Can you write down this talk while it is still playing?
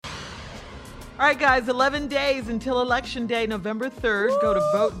All right, guys, 11 days until Election Day, November 3rd. Go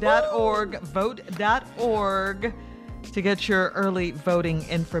to vote.org to get your early voting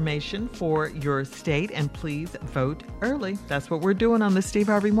information for your state. And please vote early. That's what we're doing on the Steve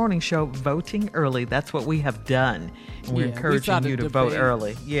Harvey Morning Show, voting early. That's what we have done. And we're encouraging you to vote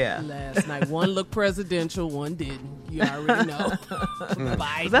early. Yeah. Last night, one looked presidential, one didn't. You already know.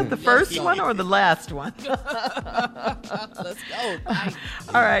 Was that the first one or the last one? Let's go.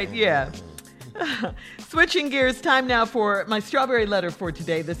 All right, yeah. Switching gears, time now for my strawberry letter for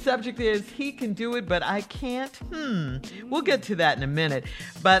today. The subject is, he can do it, but I can't. We'll get to that in a minute.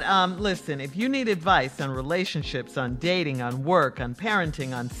 But listen, if you need advice on relationships, on dating, on work, on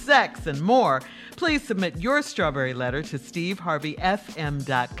parenting, on sex, and more, please submit your strawberry letter to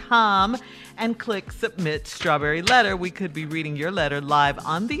steveharveyfm.com and click Submit Strawberry Letter. We could be reading your letter live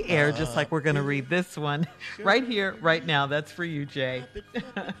on the air, just like we're going to read this one right here, right now. That's for you, Jay.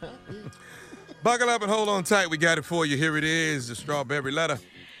 Buckle up and hold on tight. We got it for you. Here it is, the strawberry letter.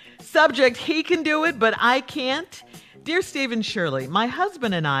 Subject, he can do it, but I can't. Dear Steve and Shirley, my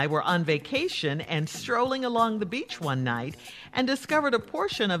husband and I were on vacation and strolling along the beach one night and discovered a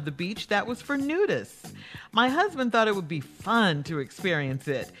portion of the beach that was for nudists. My husband thought it would be fun to experience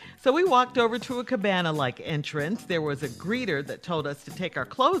it. So we walked over to a cabana-like entrance. There was a greeter that told us to take our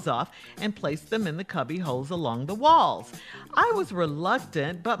clothes off and place them in the cubby holes along the walls. I was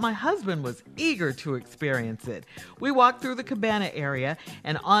reluctant, but my husband was eager to experience it. We walked through the cabana area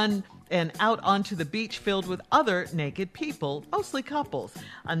and out onto the beach filled with other naked people, mostly couples.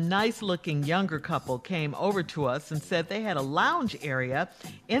 A nice-looking younger couple came over to us and said they had a lounge area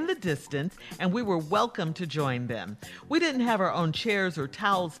in the distance and we were welcome to join them. We didn't have our own chairs or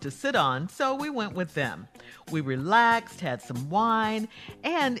towels to sit on, so we went with them. We relaxed, had some wine,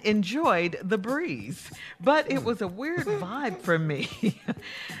 and enjoyed the breeze. But it was a weird vibe for me.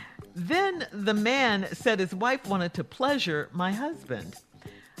 Then the man said his wife wanted to pleasure my husband.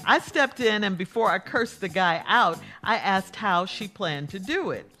 I stepped in, and before I cursed the guy out, I asked how she planned to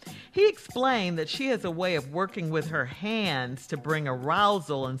do it. He explained that she has a way of working with her hands to bring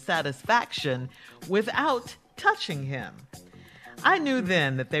arousal and satisfaction without touching him. I knew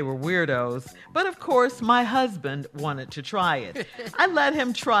then that they were weirdos, but of course my husband wanted to try it. I let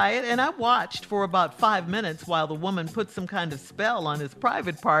him try it, and I watched for about 5 minutes while the woman put some kind of spell on his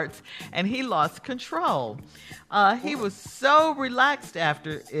private parts, and he lost control. He was so relaxed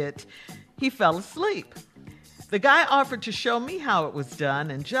after it, he fell asleep. The guy offered to show me how it was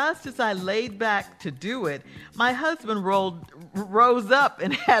done, and just as I laid back to do it, my husband rose up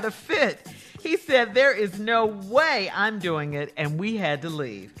and had a fit. He said, "There is no way I'm doing it," and we had to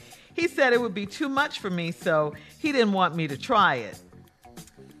leave. He said it would be too much for me, so he didn't want me to try it.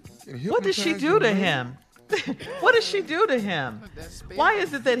 What does she do to him? What does she do to him? Why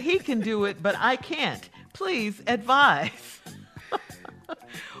is it that he can do it, but I can't? Please advise.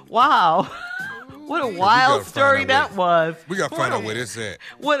 Wow. What a wild story that was. We got to find out where this at.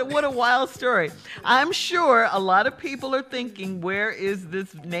 What a wild story. I'm sure a lot of people are thinking, where is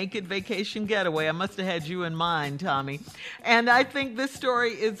this naked vacation getaway? I must have had you in mind, Tommy. And I think this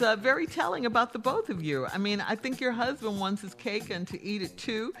story is very telling about the both of you. I mean, I think your husband wants his cake and to eat it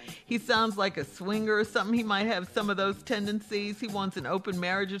too. He sounds like a swinger or something. He might have some of those tendencies. He wants an open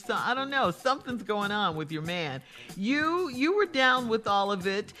marriage or something. I don't know. Something's going on with your man. You were down with all of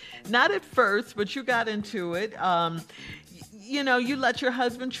it. Not at first, but you got into it. You let your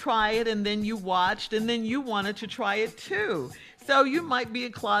husband try it, and then you watched, and then you wanted to try it too. So you might be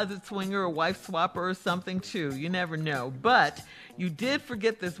a closet swinger or wife swapper or something too. You never know. But you did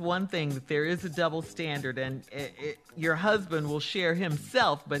forget this one thing, that there is a double standard, and your husband will share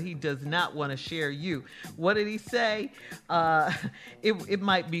himself, but he does not want to share you. What did he say? It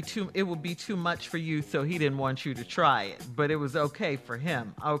would be too much for you, so he didn't want you to try it, but it was okay for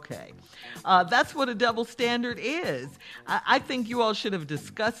him. Okay. That's what a double standard is. I think you all should have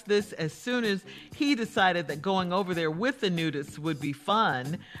discussed this as soon as he decided that going over there with the nudists would be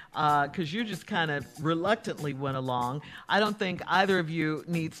fun, because you just kind of reluctantly went along. I don't think either of you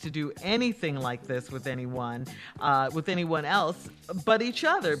needs to do anything like this with anyone else but each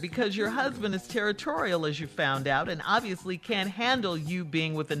other, because your husband is territorial, as you found out, and obviously can't handle you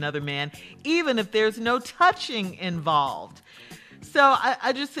being with another man, even if there's no touching involved. So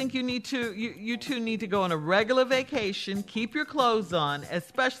I just think you two need to go on a regular vacation, keep your clothes on,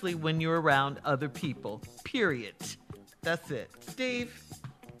 especially when you're around other people, period. That's it. Steve?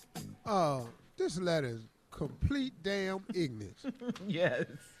 This letter is complete damn ignorance. Yes.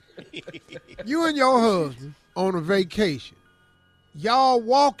 You and your husband on a vacation. Y'all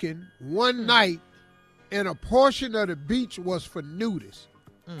walking one night, and a portion of the beach was for nudists.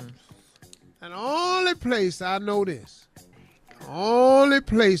 And the only place I know this,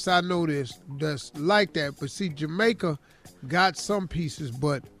 that's like that, but see, Jamaica got some pieces,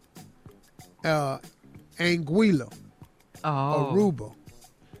 but Anguilla, Aruba,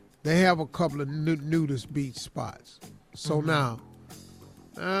 they have a couple of nudist beach spots. So now,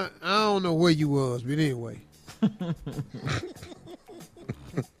 I don't know where you was, but anyway.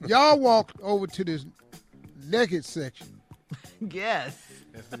 Y'all walked over to this naked section. Yes.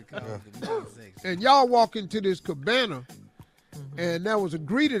 That's what it calls the naked section. And y'all walk into this cabana, and there was a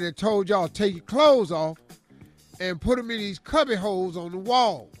greeter that told y'all to take your clothes off and put them in these cubby holes on the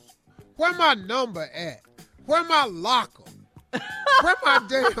walls. Where my number at? Where my locker? Where my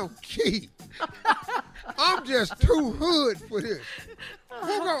damn key? I'm just too hood for this.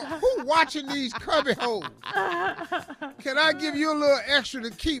 Who watching these cubby holes? Can I give you a little extra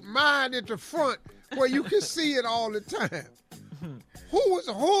to keep mine at the front where you can see it all the time?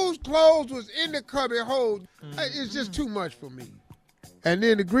 Whose clothes was in the cubby holes? It's just too much for me. And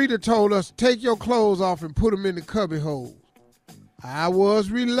then the greeter told us, take your clothes off and put them in the cubby holes. I was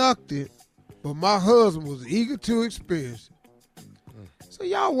reluctant, but my husband was eager to experience it. So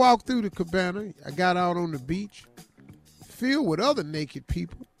y'all walked through the cabana. I got out on the beach, filled with other naked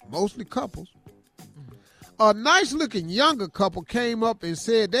people, mostly couples. A nice-looking younger couple came up and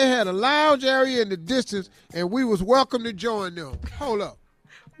said they had a lounge area in the distance and we was welcome to join them. Hold up.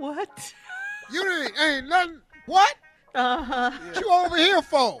 What? You ain't nothing. What? Uh-huh. What you over here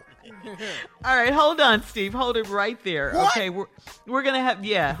for? All right, hold on, Steve. Hold it right there. What? Okay, we're going to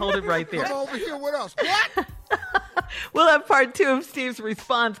have, hold it right there. Come over here with us. What? We'll have part 2 of Steve's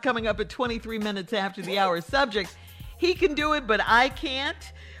response coming up at 23 minutes after the hour. Subject, he can do it, but I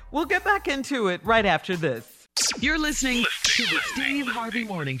can't. We'll get back into it right after this. You're listening to the Steve Harvey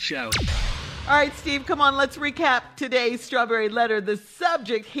Morning Show. All right, Steve, come on. Let's recap today's Strawberry Letter. The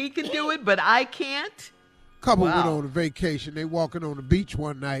subject, he can do it, but I can't. Couple went on a vacation. They walking on the beach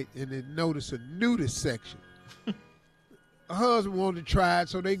one night and they noticed a nudist section. A husband wanted to try it,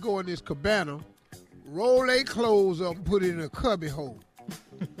 so they go in this cabana, roll their clothes up and put it in a cubby hole.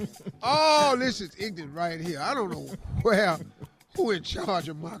 Oh, this is ignorant right here. I don't know who in charge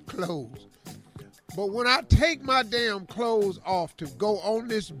of my clothes. But when I take my damn clothes off to go on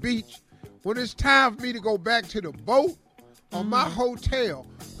this beach, when it's time for me to go back to the boat or my hotel,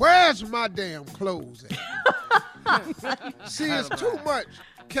 where's my damn clothes at? See, it's too much.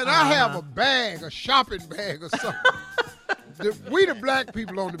 Can I have a bag, a shopping bag or something? We the black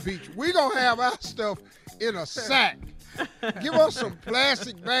people on the beach, we gonna have our stuff in a sack. Give us some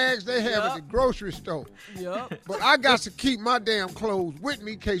plastic bags they have at the grocery store. Yep. But I got to keep my damn clothes with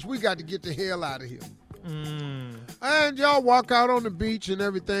me in case we got to get the hell out of here. And y'all walk out on the beach and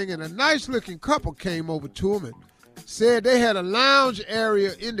everything, and a nice-looking couple came over to them and said they had a lounge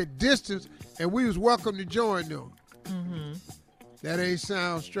area in the distance, and we was welcome to join them. That ain't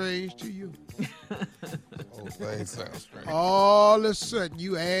sound strange to you? Whole thing sounds strange. All of a sudden,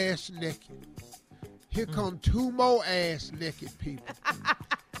 you ass naked. Here come 2 more ass naked people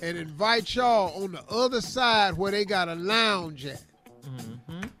and invite y'all on the other side where they got a lounge at.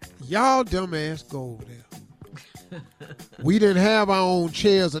 Y'all dumbass go over there. We didn't have our own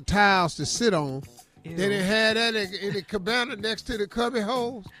chairs or towels to sit on. Ew. They didn't have that in the cabana next to the cubby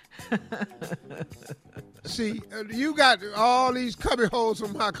holes. See, you got all these cubby holes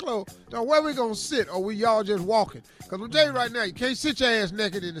on my clothes. Now, where we going to sit, or we y'all just walking? Because I'm telling you right now, you can't sit your ass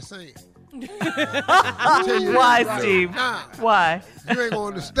naked in the sand. Why, right Steve? now. Why? You ain't gonna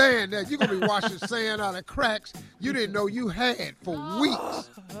understand that. You're gonna be washing sand out of cracks you didn't know you had for weeks.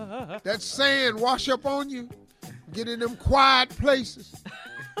 That sand wash up on you, get in them quiet places.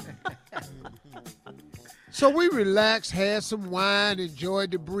 So we relaxed, had some wine,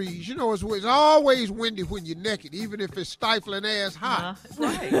 enjoyed the breeze. You know, it's always windy when you're naked, even if it's stifling ass hot.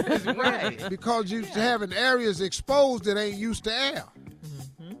 Right. Because you're having areas exposed that ain't used to air.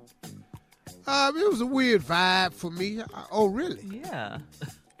 It was a weird vibe for me. Oh, really? Yeah.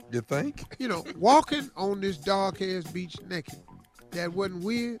 You think? You know, walking on this dark-ass beach naked, that wasn't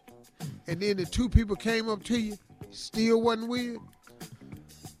weird? And then the 2 people came up to you, still wasn't weird?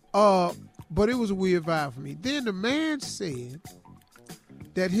 But it was a weird vibe for me. Then the man said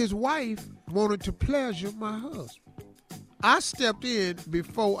that his wife wanted to pleasure my husband. I stepped in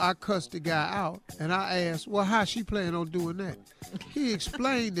before I cussed the guy out, and I asked, well, how she planning on doing that? He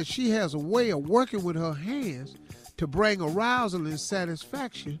explained that she has a way of working with her hands to bring arousal and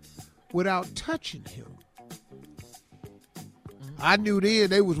satisfaction without touching him. I knew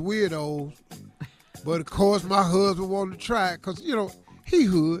then they was weirdos, but of course my husband wanted to try it because, you know, he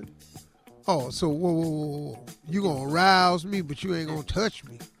hood. Oh, so whoa. You gonna arouse me, but you ain't gonna touch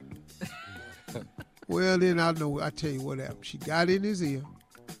me. Well, then I tell you what happened. She got in his ear.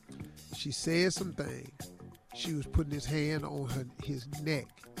 She said some things. She was putting his hand on his neck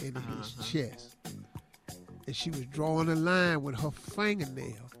and his chest. And she was drawing a line with her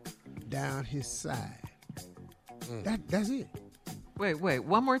fingernail down his side. That's it. Wait,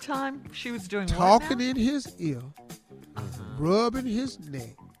 one more time? She was doing Talking what now? in his ear, rubbing his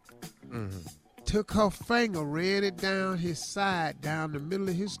neck, took her finger, ran it down his side, down the middle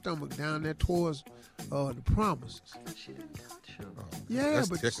of his stomach, down there towards the promises. She didn't touch him. Yeah, That's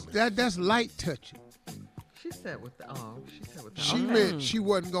but ticklish. that's light touching. She said with the She meant she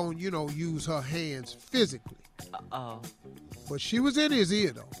wasn't going to, use her hands physically. But she was in his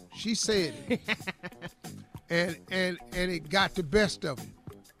ear, though. She said it. and it got the best of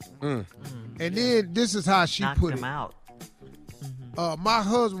him. And then this is how she knocked put him it. out. My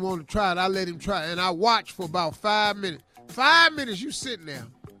husband wanted to try it. I let him try it. And I watched for about 5 minutes. 5 minutes you sitting there.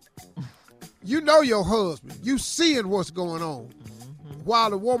 You know your husband. You seeing what's going on.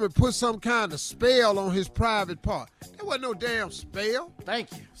 While the woman put some kind of spell on his private part. There wasn't no damn spell.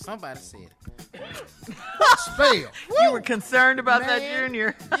 Thank you. Somebody said it. Spell. You were concerned about that, Man.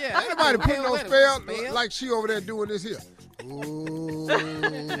 Junior. Yeah. Ain't nobody put no Hell, that was spell like she over there doing this here.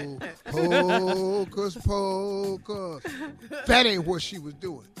 Oh, hocus pocus. That ain't what she was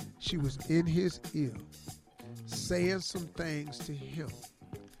doing. She was in his ear saying some things to him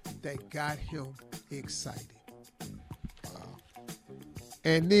that got him excited.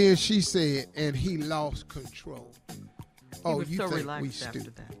 And then she said, and he lost control. He was you so think we relaxed after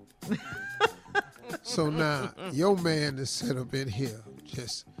stupid. that. So now, your man is set up in here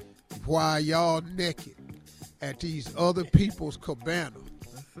just while y'all naked at these other people's cabana.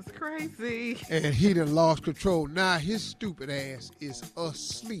 This is crazy. And he done lost control. Now his stupid ass is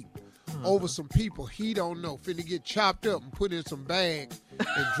asleep over some people he don't know. Finna get chopped up and put in some bags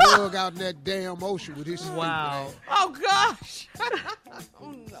and drug out in that damn ocean with his stupid ass. Oh, gosh.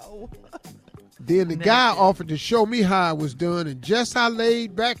 Oh, no. Then the guy offered to show me how it was done, and just I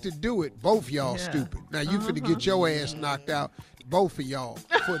laid back to do it. Both y'all Yeah. stupid. Now you finna get your ass knocked out, both of y'all,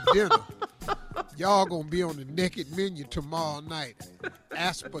 for dinner. Y'all gonna be on the naked menu tomorrow night.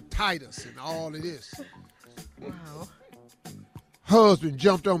 Aspertitus and all of this. Wow. Husband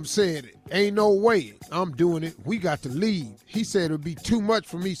jumped up and said, ain't no way I'm doing it. We got to leave. He said it would be too much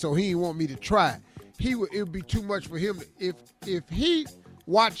for me, so he didn't want me to try. It would be too much for him. If he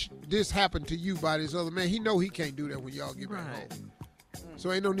watched this happen to you by this other man, he know he can't do that when y'all get back Right. home.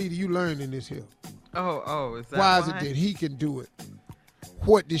 So ain't no need of you learning this here. Oh, is that Why is it that he can do it?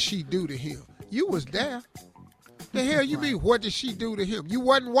 What did she do to him? You was there. The hell you mean, what did she do to him? You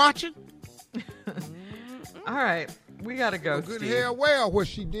wasn't watching? All right. We got to go, Well, good Steve. hell well what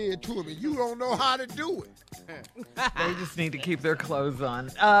she did to him, and you don't know how to do it. They just need to keep their clothes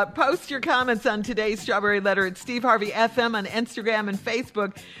on. Post your comments on today's Strawberry Letter at Steve Harvey FM on Instagram and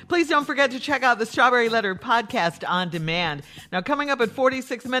Facebook. Please don't forget to check out the Strawberry Letter podcast on demand. Now, coming up at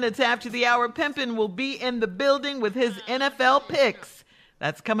 46 minutes after the hour, Pimpin' will be in the building with his NFL picks.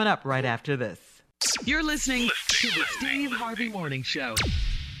 That's coming up right after this. You're listening to the Steve Harvey Morning Show.